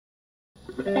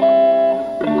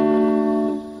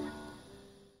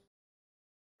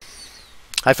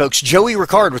Hi folks, Joey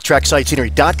Ricard with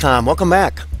TracksideScenery.com. Welcome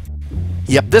back.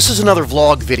 Yep, this is another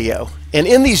vlog video. And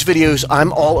in these videos,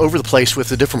 I'm all over the place with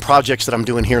the different projects that I'm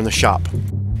doing here in the shop.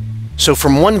 So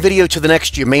from one video to the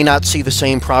next, you may not see the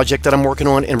same project that I'm working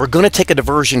on, and we're going to take a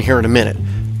diversion here in a minute.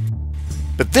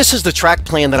 But this is the track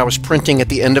plan that I was printing at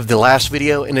the end of the last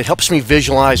video, and it helps me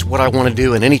visualize what I want to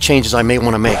do and any changes I may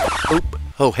want to make.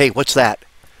 Oh, hey, what's that?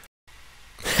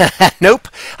 Nope,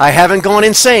 I haven't gone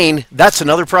insane. That's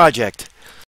another project.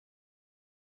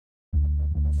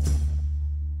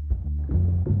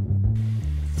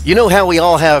 You know how we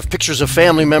all have pictures of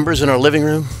family members in our living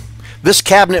room? This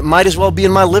cabinet might as well be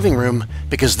in my living room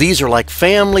because these are like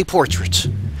family portraits.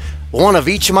 One of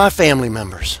each of my family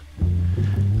members.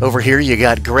 Over here you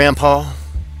got Grandpa,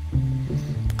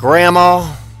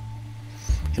 Grandma,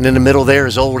 and in the middle there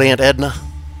is old Aunt Edna.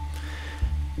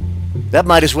 That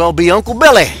might as well be Uncle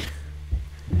Billy.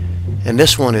 And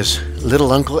this one is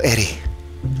little Uncle Eddie.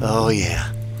 Oh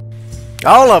yeah.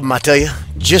 All of them, I tell you,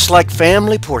 just like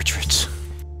family portraits.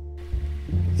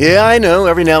 Yeah, I know,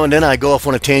 every now and then I go off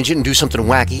on a tangent and do something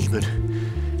wacky, but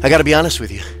I gotta be honest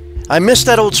with you. I miss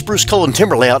that old spruce coal and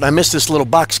timber layout, and I miss this little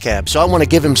box cab, so I want to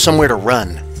give him somewhere to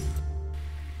run.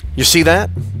 You see that?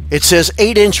 It says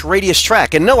 8-inch radius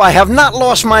track, and no, I have not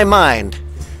lost my mind.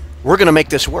 We're gonna make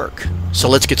this work, so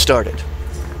let's get started.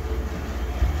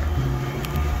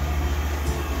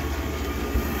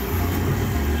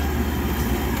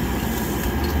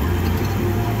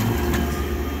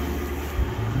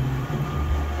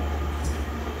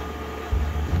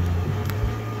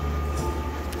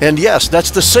 And yes,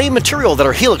 that's the same material that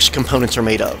our helix components are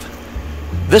made of.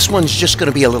 This one's just going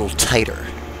to be a little tighter.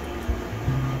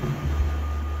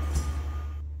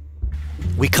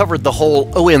 We covered the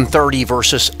whole ON30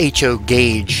 versus HO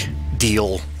gauge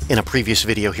deal in a previous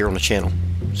video here on the channel.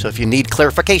 So if you need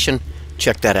clarification,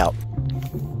 check that out.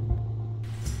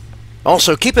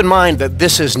 Also, keep in mind that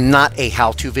this is not a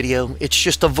how-to video. It's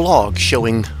just a vlog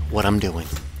showing what I'm doing.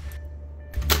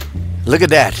 Look at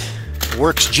that.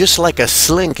 Works just like a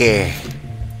slinky.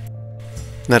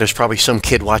 Now there's probably some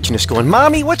kid watching this going,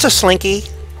 "Mommy, what's a slinky?"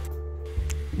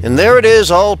 And there it is,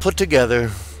 all put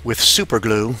together with super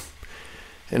glue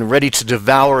and ready to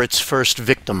devour its first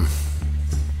victim.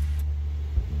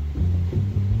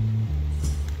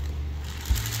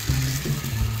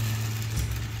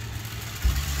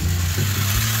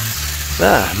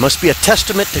 Must be a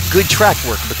testament to good track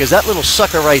work, because that little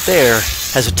sucker right there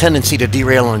has a tendency to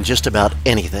derail on just about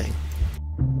anything.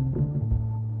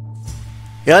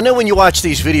 Yeah, I know when you watch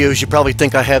these videos you probably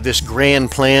think I have this grand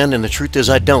plan, and the truth is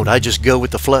I don't. I just go with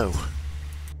the flow.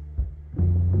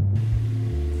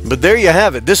 But there you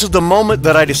have it. This is the moment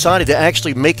that I decided to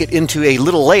actually make it into a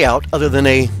little layout other than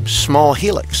a small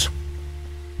helix.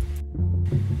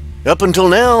 Up until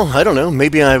now, I don't know,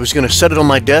 maybe I was going to set it on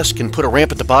my desk and put a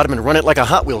ramp at the bottom and run it like a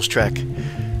Hot Wheels track.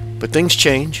 But things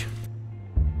change.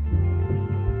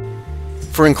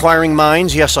 For inquiring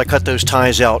minds, yes, I cut those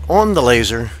ties out on the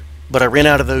laser, but I ran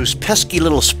out of those pesky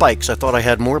little spikes. I thought I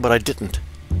had more, but I didn't.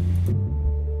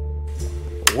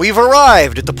 We've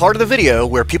arrived at the part of the video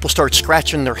where people start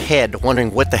scratching their head,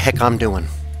 wondering what the heck I'm doing.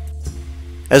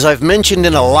 As I've mentioned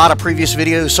in a lot of previous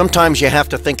videos, sometimes you have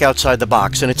to think outside the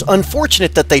box, and it's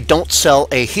unfortunate that they don't sell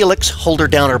a helix holder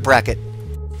downer bracket.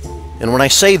 And when I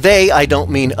say they, I don't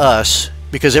mean us,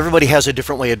 because everybody has a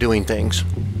different way of doing things.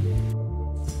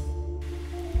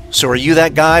 So are you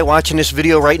that guy watching this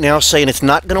video right now saying it's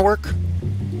not going to work?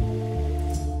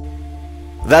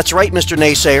 That's right, Mr.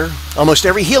 Naysayer. Almost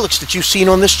every helix that you've seen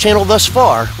on this channel thus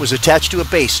far was attached to a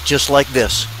base just like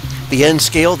this. The N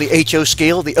scale, the HO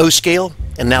scale, the O scale,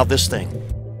 and now this thing.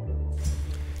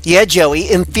 Yeah,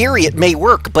 Joey, in theory it may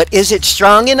work, but is it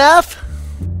strong enough?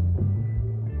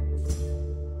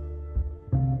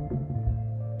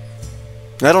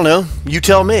 I don't know. You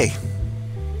tell me.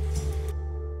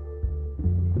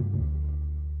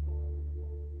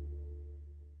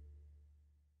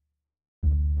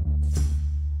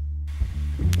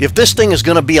 If this thing is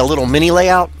going to be a little mini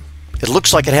layout, it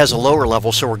looks like it has a lower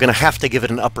level, so we're going to have to give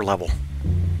it an upper level.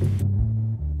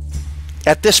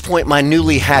 At this point, my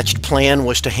newly hatched plan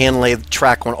was to hand lay the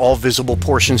track on all visible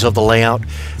portions of the layout,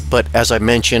 but as I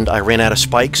mentioned, I ran out of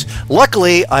spikes.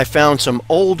 Luckily, I found some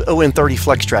old ON30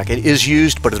 flex track. It is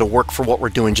used, but it'll work for what we're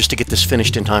doing just to get this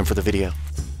finished in time for the video.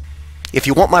 If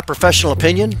you want my professional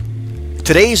opinion,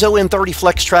 today's ON30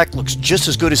 flex track looks just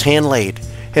as good as hand laid.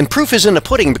 And proof is in the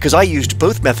pudding, because I used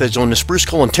both methods on the spruce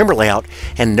coal and timber layout,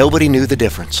 and nobody knew the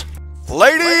difference.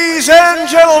 Ladies and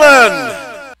gentlemen,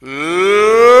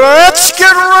 let's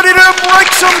get ready to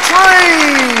break some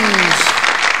trains!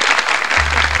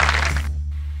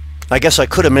 I guess I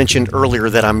could have mentioned earlier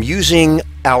that I'm using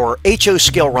our HO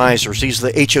scale risers. These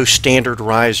are the HO standard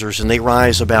risers, and they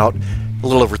rise about a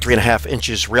little over 3.5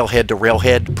 inches railhead to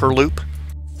railhead per loop.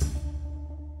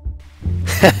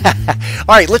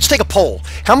 All right, let's take a poll.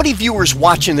 How many viewers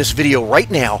watching this video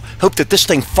right now hope that this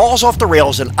thing falls off the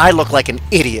rails and I look like an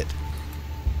idiot?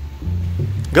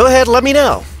 Go ahead, let me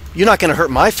know. You're not going to hurt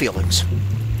my feelings.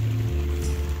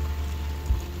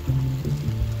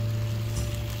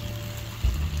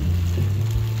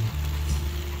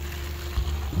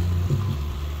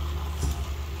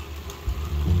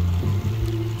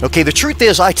 Okay, the truth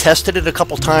is I tested it a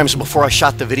couple times before I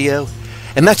shot the video,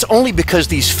 and that's only because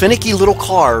these finicky little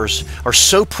cars are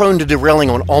so prone to derailing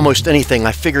on almost anything.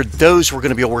 I figured those were going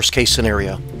to be a worst case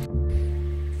scenario.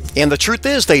 And the truth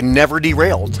is they never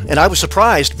derailed, and I was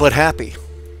surprised but happy.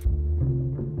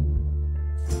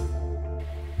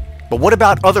 But what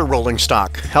about other rolling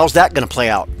stock? How's that going to play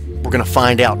out? We're going to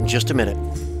find out in just a minute.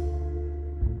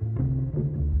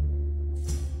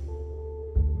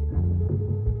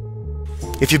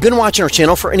 If you've been watching our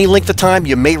channel for any length of time,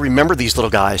 you may remember these little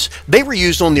guys. They were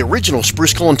used on the original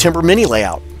Spruce Skull and Timber Mini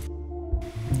layout.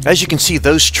 As you can see,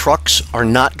 those trucks are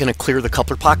not going to clear the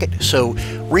coupler pocket, so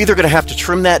we're either going to have to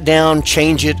trim that down,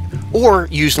 change it, or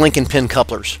use link and pin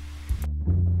couplers.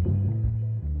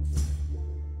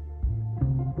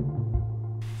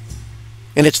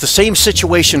 And it's the same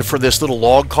situation for this little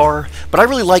log car, but I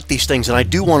really like these things and I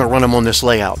do want to run them on this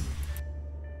layout.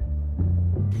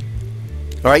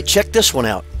 All right, check this one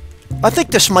out. I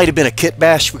think this might have been a kit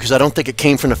bash because I don't think it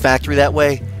came from the factory that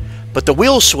way, but the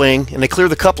wheels swing and they clear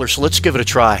the coupler, so let's give it a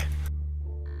try.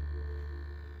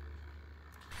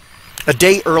 A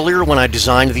day earlier when I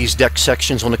designed these deck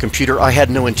sections on the computer, I had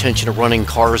no intention of running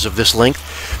cars of this length.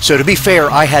 So to be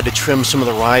fair, I had to trim some of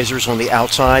the risers on the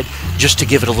outside just to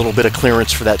give it a little bit of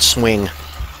clearance for that swing.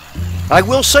 I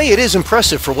will say it is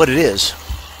impressive for what it is.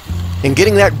 And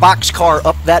getting that box car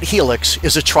up that helix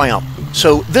is a triumph.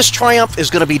 So this triumph is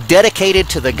going to be dedicated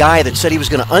to the guy that said he was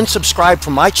going to unsubscribe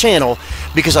from my channel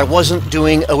because I wasn't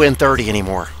doing ON30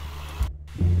 anymore.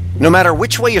 No matter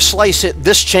which way you slice it,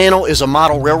 this channel is a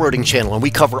model railroading channel, and we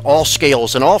cover all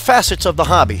scales and all facets of the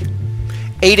hobby.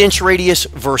 8-inch radius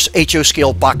versus HO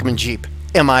scale Bachmann Jeep.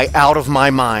 Am I out of my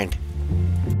mind?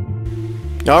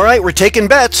 All right, we're taking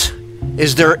bets.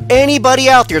 Is there anybody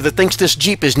out there that thinks this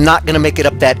Jeep is not going to make it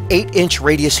up that 8-inch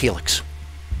radius helix?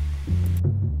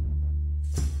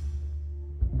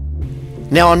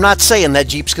 Now, I'm not saying that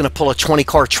Jeep's going to pull a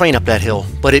 20-car train up that hill,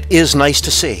 but it is nice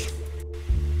to see.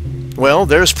 Well,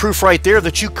 there's proof right there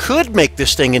that you could make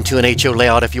this thing into an HO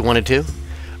layout if you wanted to.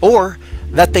 Or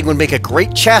that thing would make a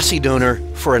great chassis donor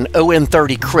for an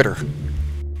ON30 critter.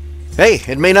 Hey,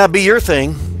 it may not be your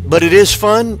thing, but it is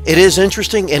fun, it is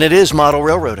interesting, and it is model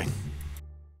railroading.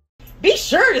 Be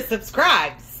sure to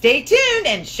subscribe, stay tuned,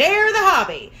 and share the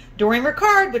hobby. Doreen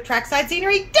Ricard with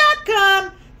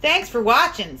TracksideScenery.com. Thanks for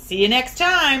watching. See you next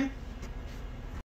time.